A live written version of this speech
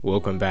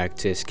Welcome back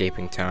to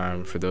Escaping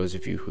Time for those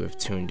of you who have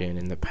tuned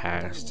in the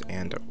past,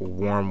 and a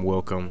warm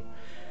welcome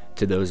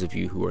to those of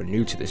you who are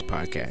new to this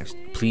podcast.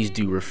 Please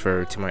do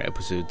refer to my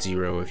episode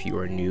 0 if you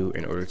are new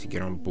in order to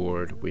get on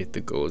board with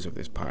the goals of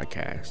this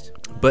podcast.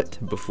 But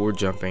before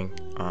jumping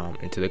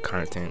into the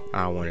content,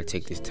 I want to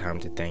take this time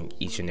to thank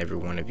each and every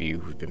one of you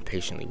who've been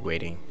patiently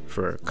waiting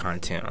for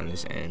content on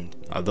this end.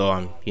 Although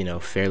I'm,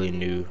 fairly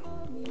new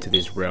to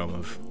this realm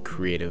of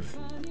creative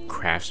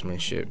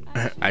craftsmanship,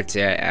 I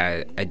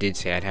did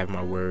say I'd have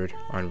my word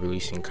on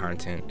releasing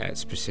content at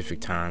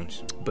specific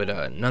times, but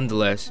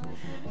nonetheless,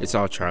 it's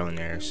all trial and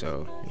error,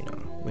 so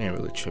we ain't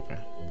really tripping.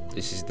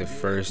 This is the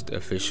first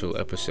official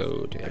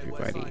episode,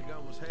 everybody.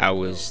 I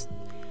was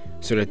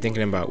sort of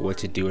thinking about what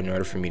to do in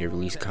order for me to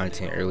release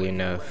content early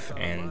enough,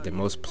 and the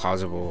most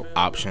plausible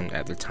option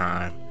at the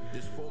time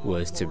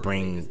was to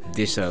bring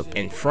this up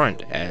in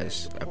front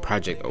as a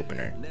project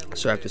opener.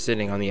 So after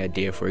sitting on the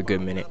idea for a good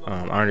minute,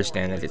 I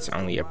understand that it's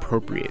only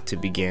appropriate to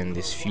begin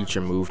this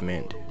future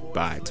movement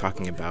by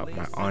talking about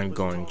my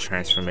ongoing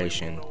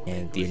transformation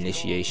and the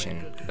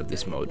initiation of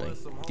this molding.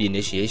 The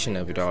initiation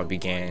of it all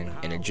began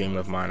in a dream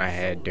of mine I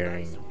had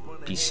during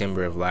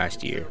December of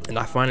last year. And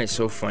I find it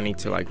so funny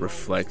to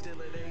reflect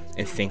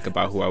and think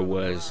about who I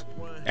was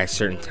at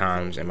certain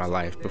times in my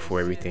life before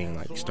everything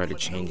started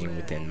changing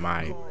within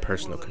my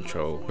personal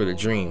control. For the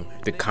dream,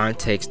 the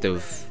context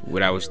of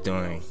what I was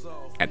doing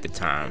at the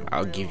time,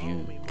 I'll give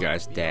you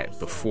guys that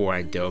before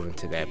I delve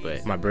into that.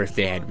 But my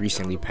birthday had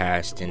recently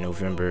passed in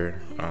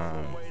November.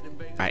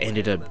 I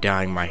ended up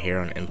dyeing my hair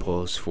on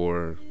impulse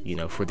for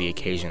the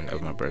occasion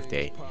of my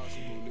birthday,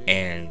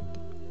 and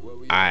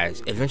I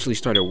eventually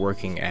started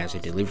working as a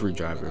delivery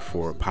driver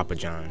for Papa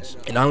John's.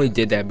 And I only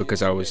did that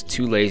because I was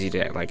too lazy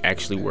to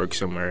actually work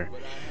somewhere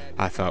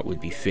I thought would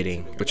be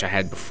fitting, which I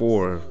had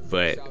before,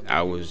 but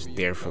I was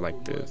there for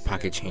the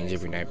pocket change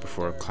every night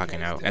before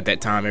clocking out. At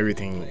that time,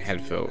 everything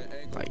had felt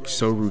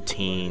so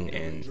routine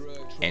and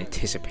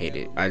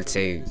anticipated. I'd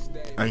say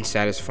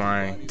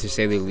unsatisfying to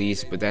say the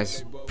least, but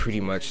that's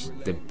pretty much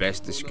the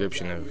best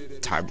description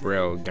of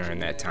Tyrell during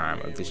that time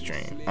of this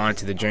dream. On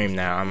to the dream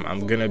now.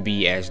 I'm gonna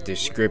be as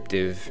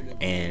descriptive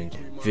and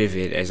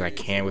vivid as I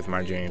can with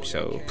my dream,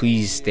 so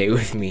please stay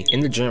with me. In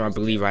the dream, I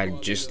believe I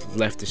had just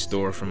left the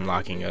store from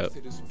locking up,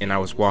 and I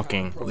was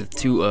walking with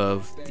two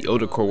of the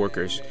older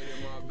co-workers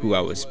who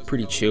I was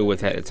pretty chill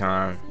with at the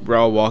time. We're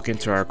all walking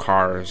to our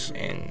cars,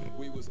 and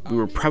we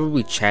were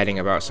probably chatting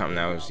about something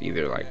that was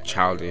either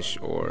childish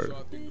or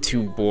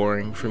too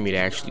boring for me to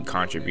actually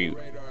contribute,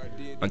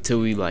 until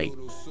we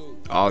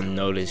all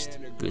noticed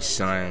the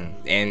sun,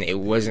 and it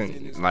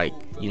wasn't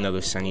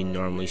the sun you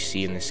normally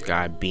see in the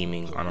sky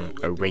beaming on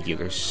a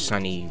regular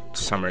sunny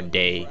summer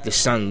day. The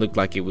sun looked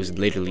like it was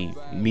literally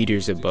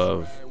meters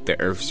above the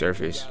earth's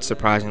surface.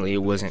 Surprisingly, it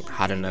wasn't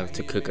hot enough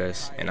to cook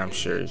us, and I'm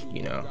sure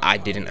I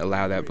didn't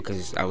allow that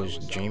because I was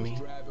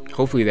dreaming.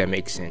 Hopefully that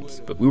makes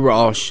sense. But we were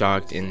all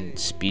shocked and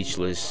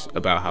speechless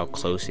about how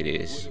close it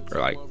is,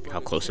 or how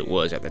close it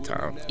was at the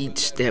time. Each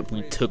step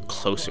we took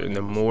closer, and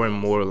the more and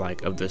more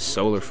of the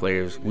solar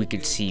flares we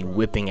could see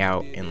whipping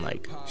out and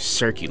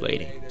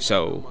circulating.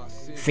 So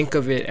think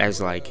of it as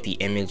the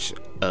image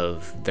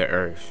of the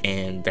earth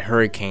and the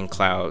hurricane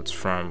clouds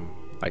from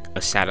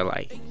a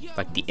satellite,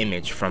 the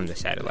image from the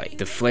satellite.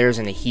 The flares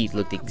and the heat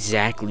looked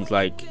exactly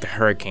like the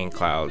hurricane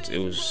clouds. It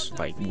was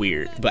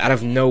weird. But out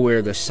of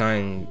nowhere, the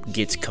sun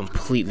gets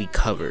completely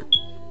covered,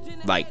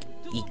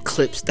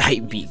 eclipse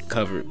type beat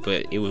covered,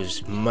 but it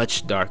was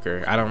much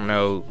darker. I don't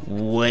know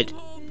what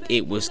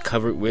it was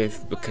covered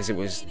with because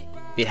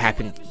it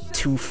happened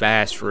too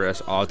fast for us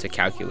all to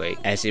calculate.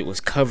 As it was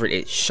covered,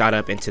 it shot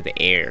up into the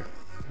air,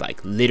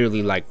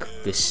 literally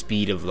the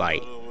speed of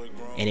light,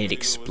 and it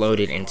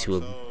exploded into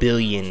a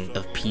billion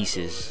of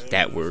pieces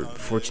that were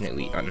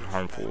fortunately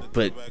unharmful.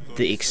 But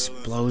the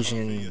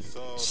explosion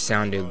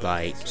sounded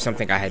like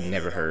something I had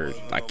never heard.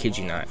 I kid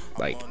you not.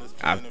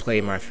 I've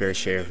played my fair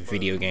share of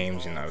video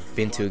games, and I've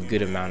been to a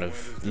good amount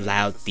of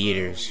loud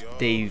theaters.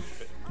 They've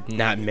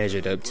not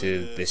measured up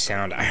to the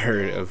sound I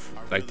heard of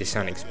the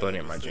sound exploding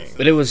in my dream.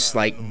 But it was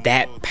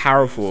that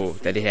powerful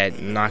that it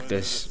had knocked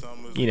us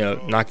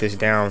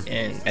down.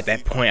 And at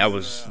that point, I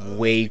was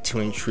way too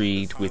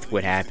intrigued with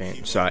what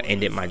happened, so I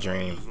ended my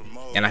dream.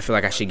 And I feel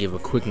I should give a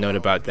quick note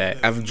about that.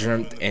 I've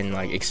dreamt and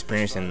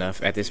experienced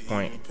enough at this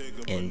point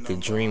in the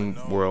dream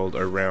world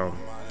or realm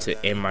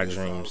to end my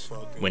dreams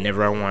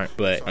whenever I want.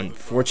 But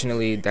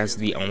unfortunately, that's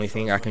the only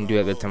thing I can do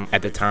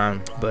at the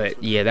time.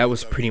 But yeah, it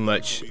was pretty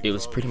much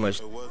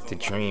the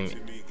dream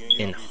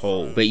in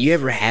whole. But you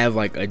ever have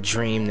a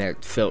dream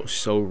that felt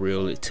so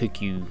real it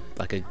took you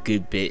a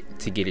good bit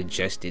to get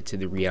adjusted to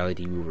the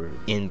reality we were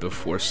in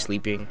before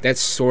sleeping? That's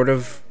sort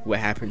of what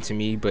happened to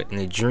me. But in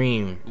the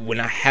dream, when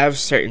I have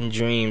certain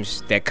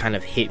dreams that kind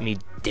of hit me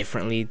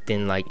differently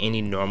than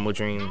any normal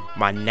dream,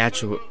 my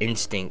natural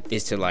instinct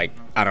is to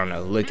I don't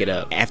know, look it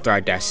up after I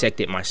dissect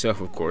it myself,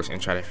 of course,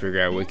 and try to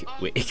figure out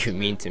what it could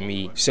mean to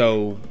me.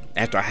 So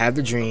after I have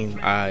the dream,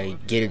 I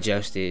get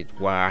adjusted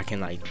while I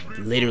can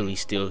literally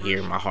still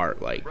hear my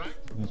heart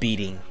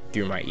beating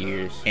through my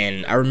ears.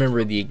 And I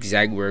remember the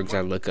exact words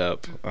I look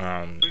up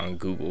on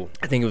Google.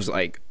 I think it was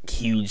like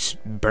huge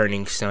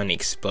burning sun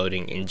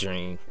exploding in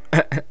dream.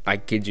 I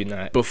kid you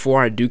not.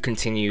 Before I do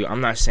continue,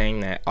 I'm not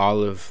saying that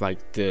all of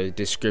like the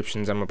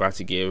descriptions I'm about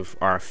to give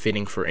are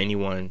fitting for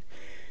anyone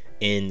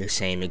in the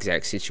same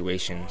exact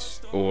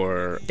situations,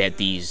 or that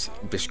these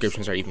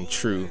descriptions are even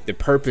true. The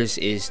purpose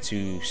is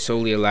to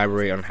solely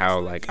elaborate on how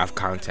like I've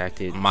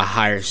contacted my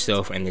higher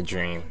self in the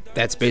dream.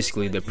 That's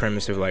basically the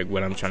premise of like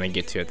what I'm trying to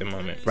get to at the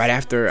moment. Right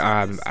after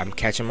I'm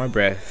catching my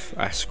breath,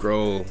 I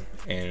scroll,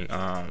 and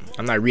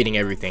I'm not reading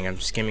everything. I'm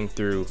skimming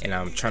through, and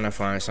I'm trying to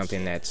find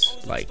something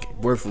that's like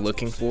worth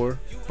looking for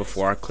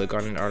before I click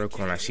on an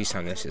article, and I see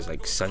something that says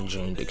like Sun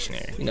Dream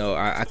Dictionary. You know,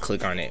 I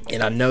click on it,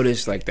 and I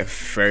notice like the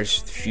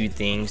first few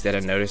things that I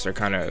notice are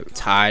kind of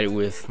tied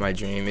with my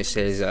dream. It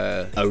says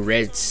a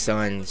red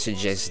sun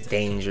suggests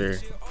danger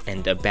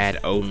and a bad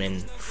omen,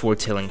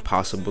 foretelling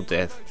possible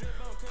death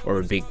or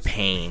a big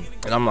pain.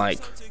 And I'm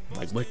like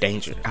what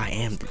danger? I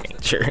am the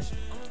danger.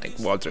 Like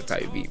Walter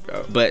type beat,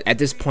 bro. But at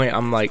this point,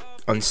 I'm like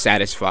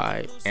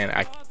unsatisfied, and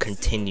I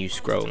continue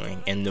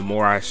scrolling. And the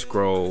more I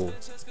scroll,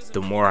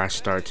 the more I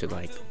start to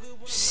like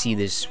see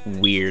this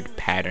weird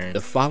pattern.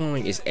 The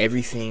following is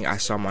everything I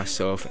saw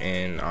myself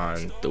in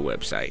on the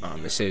website.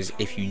 It says,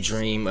 if you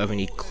dream of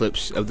an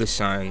eclipse of the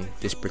sun,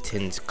 this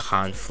portends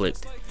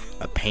conflict,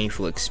 a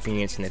painful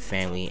experience in the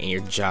family, and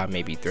your job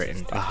may be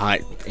threatened. A hot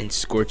and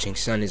scorching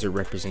sun is a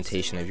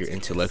representation of your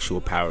intellectual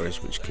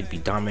powers, which could be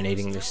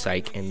dominating the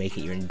psyche and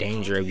making you in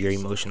danger of your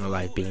emotional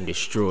life being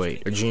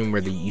destroyed. A dream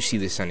where you see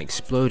the sun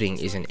exploding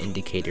is an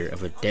indicator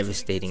of a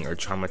devastating or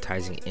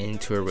traumatizing end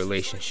to a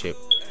relationship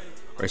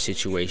or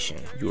situation.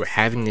 You are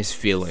having this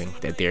feeling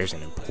that there's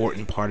an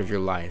important part of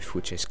your life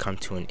which has come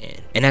to an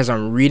end. And as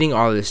I'm reading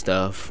all this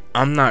stuff,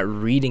 I'm not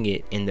reading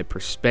it in the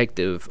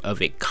perspective of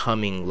it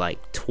coming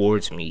like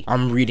towards me.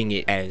 I'm reading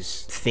it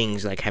as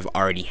things like have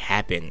already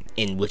happened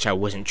in which I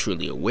wasn't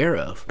truly aware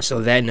of.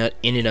 So that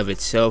in and of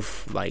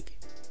itself like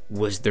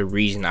was the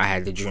reason I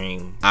had the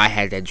dream. I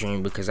had that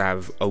dream because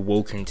I've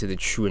awoken to the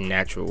true and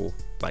natural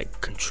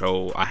like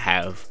control I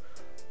have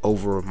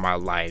over my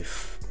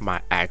life,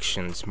 my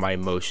actions, my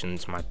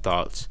emotions, my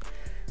thoughts,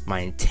 my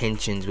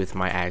intentions with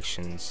my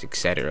actions,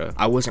 etc.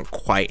 I wasn't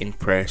quite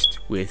impressed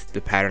with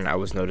the pattern I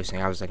was noticing.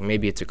 I was like,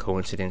 maybe it's a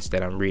coincidence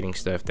that I'm reading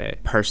stuff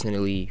that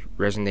personally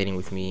resonating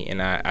with me.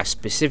 And I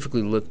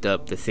specifically looked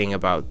up the thing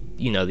about,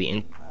 you know,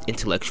 the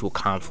intellectual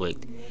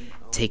conflict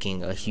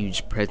taking a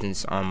huge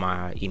presence on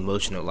my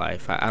emotional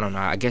life. I don't know,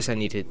 I guess I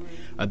needed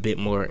a bit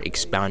more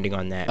expounding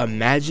on that.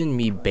 Imagine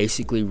me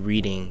basically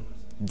reading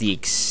the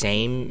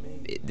same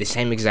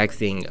exact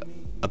thing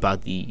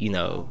about the, you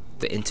know,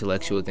 the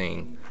intellectual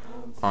thing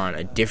on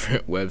a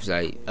different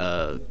website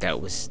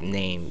that was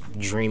named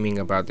Dreaming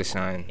About the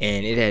Sun,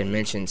 and it had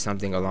mentioned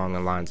something along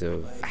the lines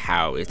of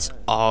how it's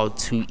all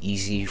too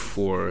easy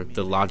for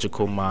the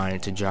logical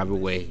mind to drive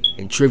away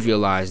and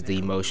trivialize the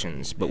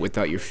emotions, but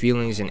without your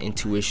feelings and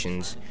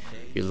intuitions,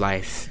 your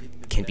life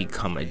can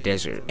become a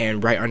desert.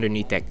 And right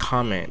underneath that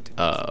comment,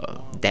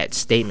 that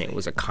statement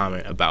was a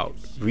comment about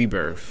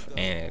rebirth,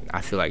 and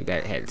I feel like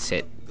that had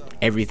set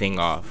everything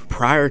off.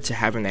 Prior to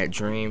having that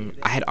dream,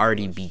 I had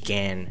already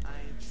began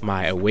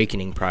my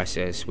awakening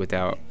process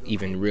without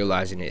even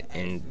realizing it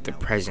in the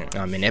present.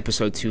 In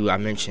episode 2, I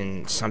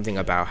mentioned something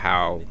about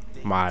how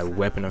my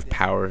weapon of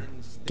power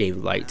gave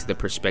light to the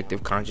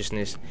perspective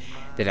consciousness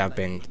that I've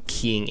been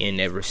keying in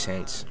ever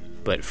since.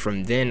 But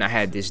from then, I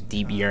had this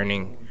deep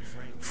yearning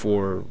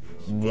for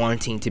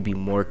wanting to be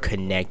more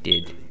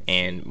connected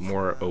and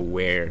more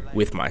aware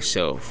with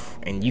myself.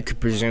 And you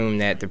could presume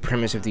that the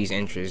premise of these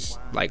interests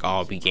like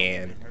all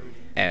began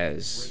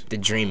as the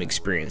dream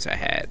experience I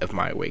had of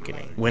my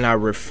awakening. When I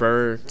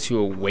refer to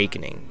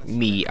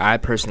awakening, I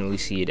personally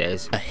see it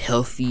as a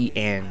healthy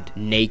and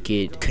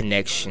naked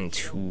connection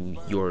to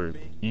your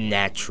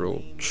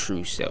natural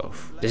true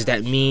self. Does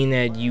that mean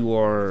that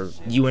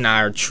you and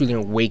I are truly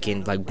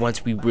awakened like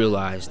once we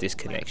realize this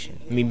connection?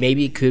 I mean,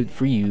 maybe it could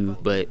for you,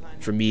 but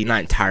for me,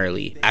 not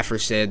entirely. I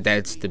first said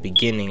that's the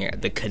beginning.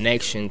 The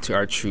connection to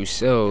our true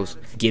selves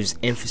gives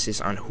emphasis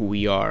on who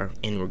we are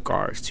in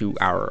regards to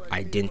our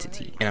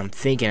identity. And I'm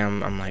thinking,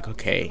 I'm like,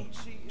 okay,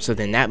 so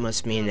then that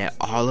must mean that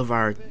all of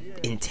our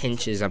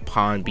intentions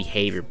upon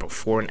behavior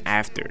before and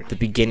after the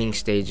beginning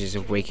stages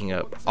of waking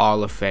up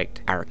all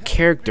affect our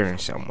character in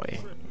some way.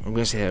 I'm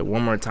going to say that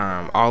one more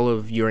time. All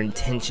of your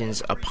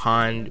intentions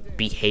upon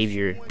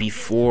behavior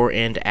before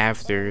and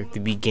after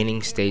the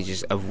beginning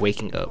stages of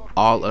waking up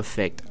all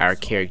affect our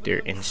character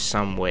in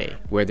some way,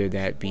 whether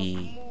that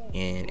be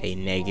in a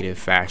negative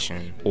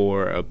fashion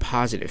or a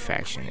positive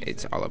fashion.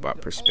 It's all about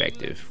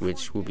perspective,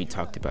 which will be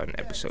talked about in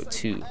episode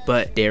 2.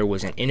 But there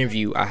was an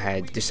interview I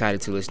had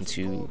decided to listen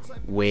to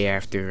way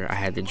after I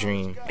had the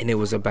dream, and it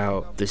was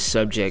about the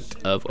subject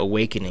of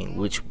awakening,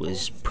 which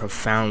was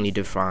profoundly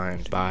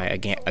defined by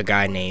a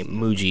guy named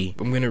Muji.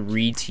 I'm going to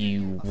read to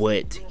you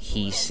what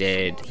he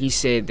said. He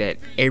said that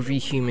every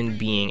human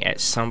being at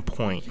some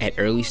point at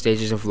early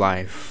stages of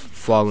life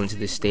fall into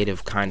this state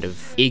of kind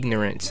of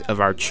ignorance of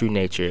our true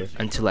nature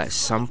until at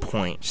some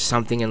point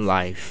something in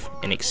life,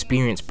 an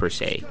experience per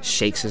se,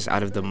 shakes us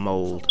out of the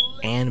mold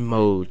and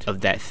mode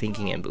of that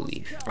thinking and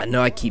belief. I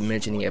know I keep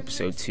mentioning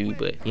episode 2,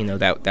 but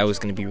that was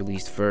going to be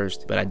released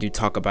first, but I do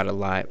talk about a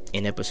lot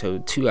in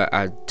episode 2.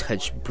 I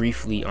touched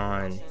briefly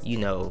on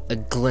a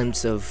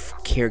glimpse of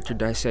character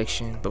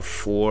dissection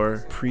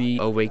before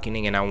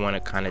pre-awakening, and I want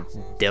to kind of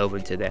delve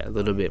into that a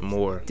little bit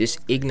more. This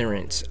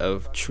ignorance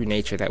of true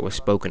nature that was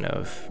spoken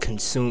of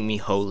consumed me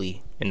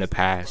wholly in the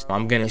past.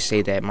 I'm gonna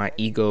say that my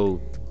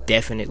ego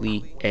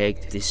definitely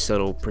egged this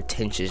subtle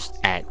pretentious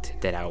act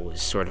that I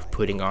was sort of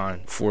putting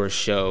on for a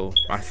show.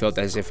 I felt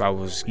as if I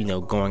was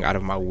going out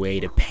of my way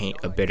to paint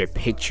a better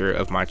picture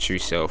of my true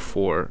self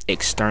for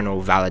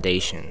external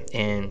validation,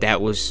 and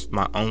that was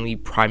my only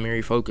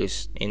primary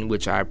focus, in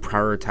which I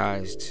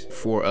prioritized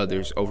for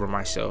others over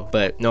myself.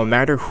 But no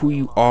matter who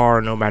you are,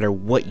 no matter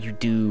what you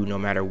do, no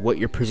matter what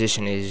your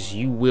position is,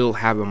 you will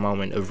have a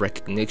moment of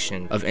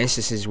recognition of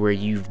instances where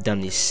you've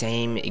done the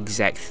same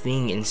exact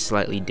thing in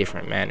slightly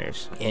different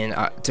manners. And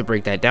to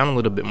break that down a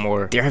little bit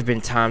more, there have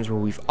been times where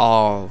we've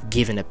all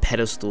given a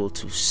pedestal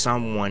to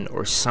someone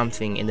or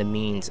something in the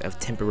means of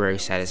temporary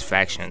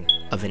satisfaction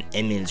of an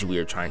image we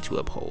are trying to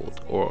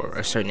uphold, or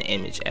a certain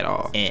image at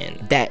all. And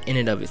that in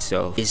and of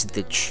itself is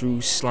the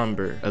true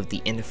slumber of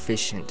the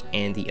inefficient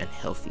and the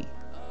unhealthy.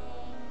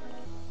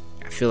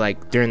 I feel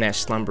like during that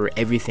slumber,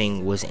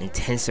 everything was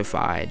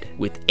intensified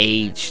with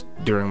age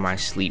during my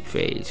sleep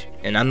phase.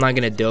 And I'm not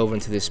going to delve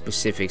into the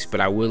specifics,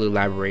 but I will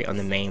elaborate on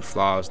the main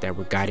flaws that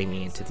were guiding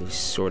me into this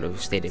sort of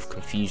state of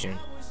confusion.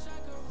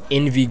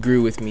 Envy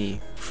grew with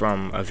me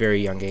from a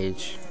very young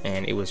age,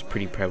 and it was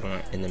pretty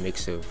prevalent in the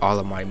mix of all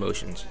of my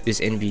emotions. This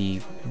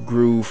envy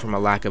grew from a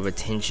lack of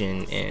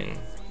attention and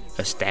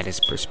a status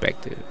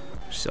perspective.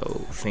 So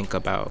think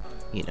about,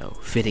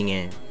 fitting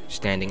in,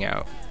 standing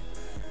out.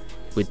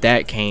 With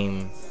that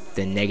came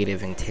the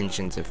negative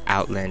intentions of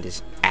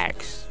outlandish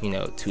acts,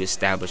 to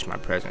establish my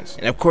presence.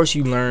 And of course,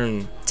 you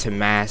learn to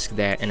mask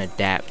that and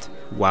adapt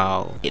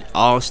while it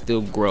all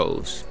still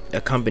grows.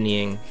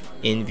 Accompanying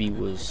envy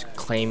was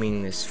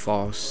claiming this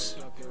false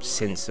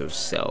sense of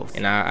self,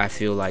 and I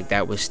feel like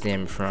that was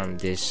stemmed from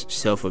this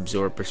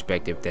self-absorbed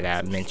perspective that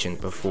I mentioned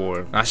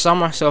before. I saw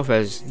myself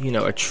as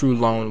a true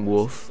lone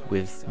wolf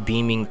with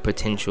beaming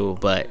potential,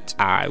 but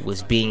I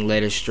was being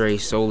led astray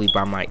solely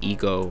by my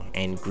ego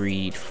and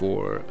greed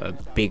for a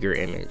bigger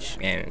image,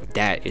 and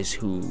that is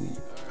who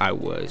I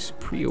was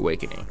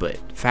pre-awakening. But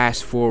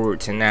fast forward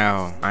to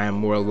now, I am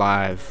more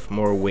alive,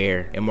 more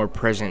aware, and more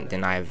present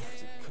than I've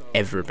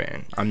ever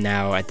been. I'm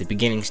now at the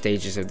beginning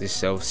stages of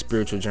this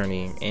spiritual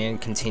journey and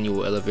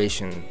continual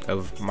elevation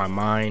of my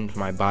mind,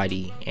 my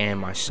body, and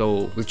my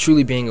soul. With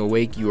truly being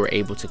awake, you are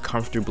able to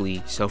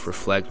comfortably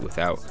self-reflect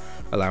without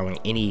allowing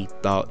any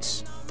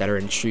thoughts that are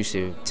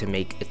intrusive to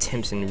make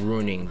attempts in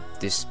ruining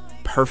this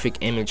perfect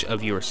image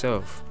of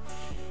yourself.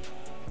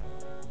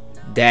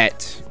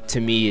 That,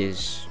 to me,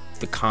 is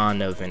the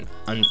con of an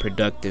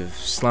unproductive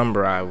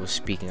slumber I was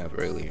speaking of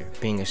earlier,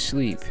 being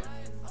asleep.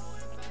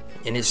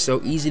 And it's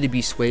so easy to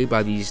be swayed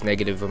by these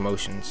negative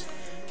emotions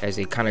as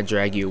they kind of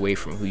drag you away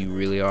from who you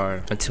really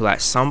are, until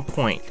at some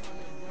point,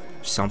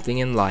 something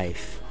in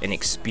life, an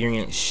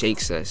experience,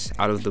 shakes us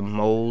out of the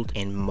mold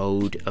and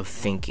mode of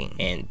thinking.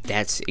 And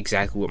that's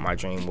exactly what my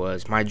dream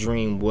was. My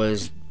dream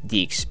was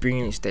the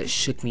experience that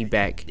shook me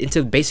back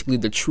into basically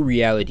the true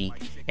reality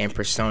and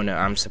persona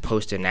I'm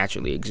supposed to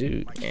naturally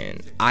exude.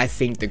 And I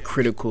think the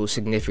critical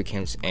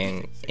significance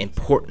and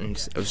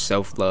importance of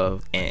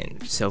self-love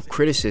and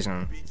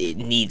self-criticism, it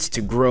needs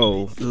to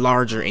grow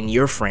larger in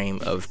your frame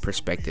of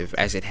perspective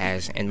as it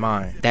has in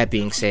mine. That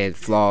being said,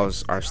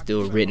 flaws are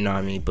still written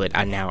on me, but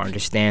I now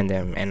understand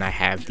them, and I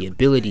have the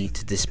ability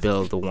to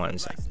dispel the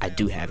ones I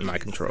do have in my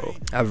control.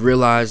 I've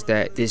realized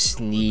that this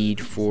need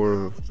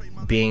for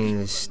being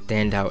the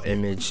standout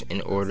image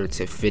in order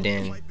to fit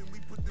in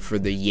for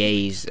the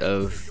yays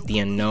of the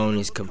unknown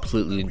is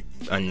completely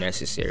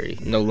unnecessary.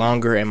 No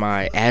longer am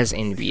I as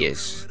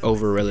envious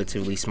over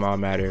relatively small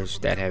matters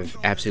that have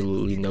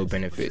absolutely no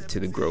benefit to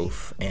the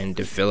growth and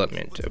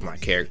development of my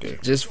character.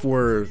 Just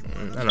for,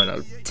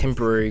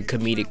 temporary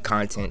comedic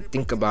content,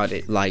 think about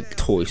it like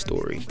Toy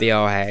Story. They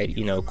all had,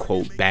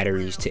 quote,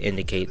 batteries to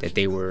indicate that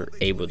they were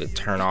able to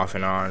turn off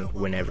and on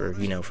whenever,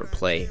 for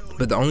play.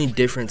 But the only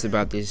difference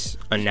about this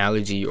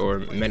analogy or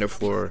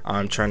metaphor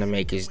I'm trying to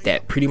make is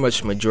that pretty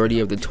much majority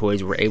of the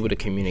toys were able to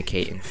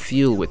communicate and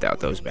feel without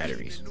those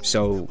batteries.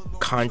 So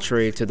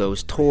contrary to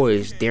those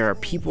toys, there are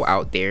people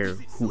out there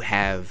who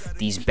have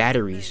these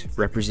batteries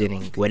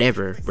representing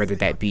whatever, whether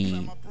that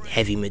be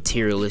heavy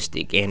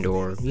materialistic and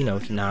or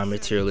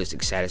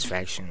non-materialistic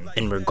satisfaction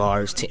in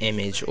regards to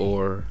image,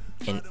 or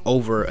an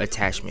over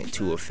attachment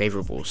to a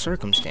favorable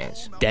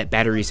circumstance. That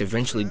battery is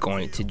eventually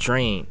going to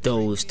drain.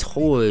 Those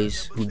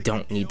toys who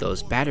don't need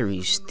those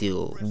batteries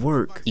still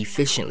work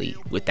efficiently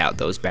without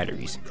those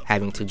batteries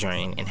having to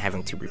drain and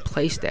having to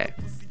replace that.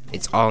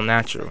 It's all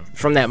natural.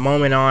 From that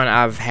moment on,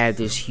 I've had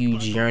this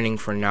huge yearning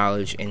for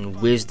knowledge and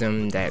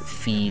wisdom that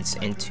feeds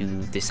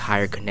into this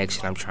higher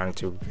connection I'm trying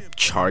to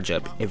charge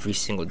up every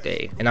single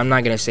day. And I'm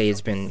not gonna say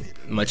it's been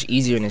much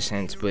easier in a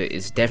sense, but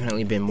it's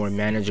definitely been more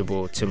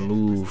manageable to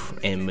move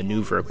and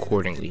maneuver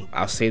accordingly.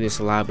 I'll say this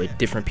a lot, but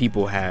different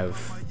people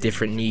have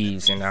different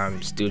needs, and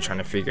I'm still trying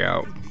to figure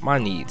out my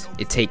needs.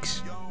 It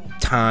takes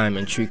time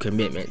and true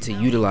commitment to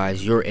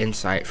utilize your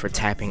insight for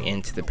tapping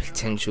into the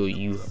potential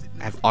you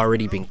have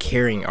already been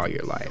carrying all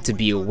your life. To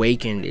be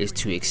awakened is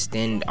to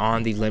extend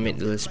on the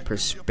limitless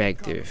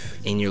perspective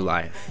in your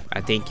life.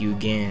 I thank you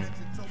again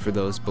for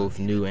those both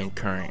new and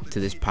current to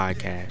this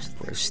podcast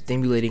for a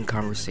stimulating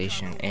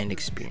conversation and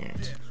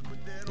experience.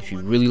 If you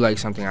really like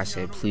something I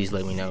said, please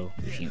let me know.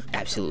 If you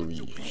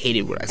absolutely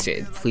hated what I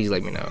said, please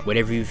let me know.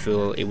 Whatever you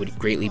feel, it would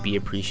greatly be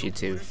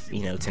appreciative,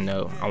 to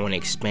know. I want to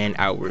expand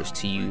outwards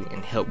to you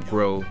and help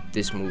grow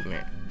this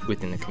movement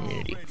within the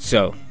community.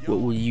 So, what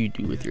will you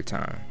do with your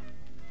time?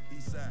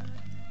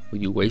 Will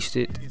you waste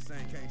it?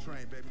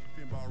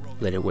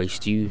 Let it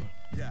waste you?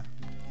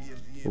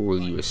 Or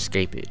will you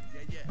escape it?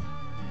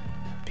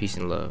 Peace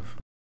and love.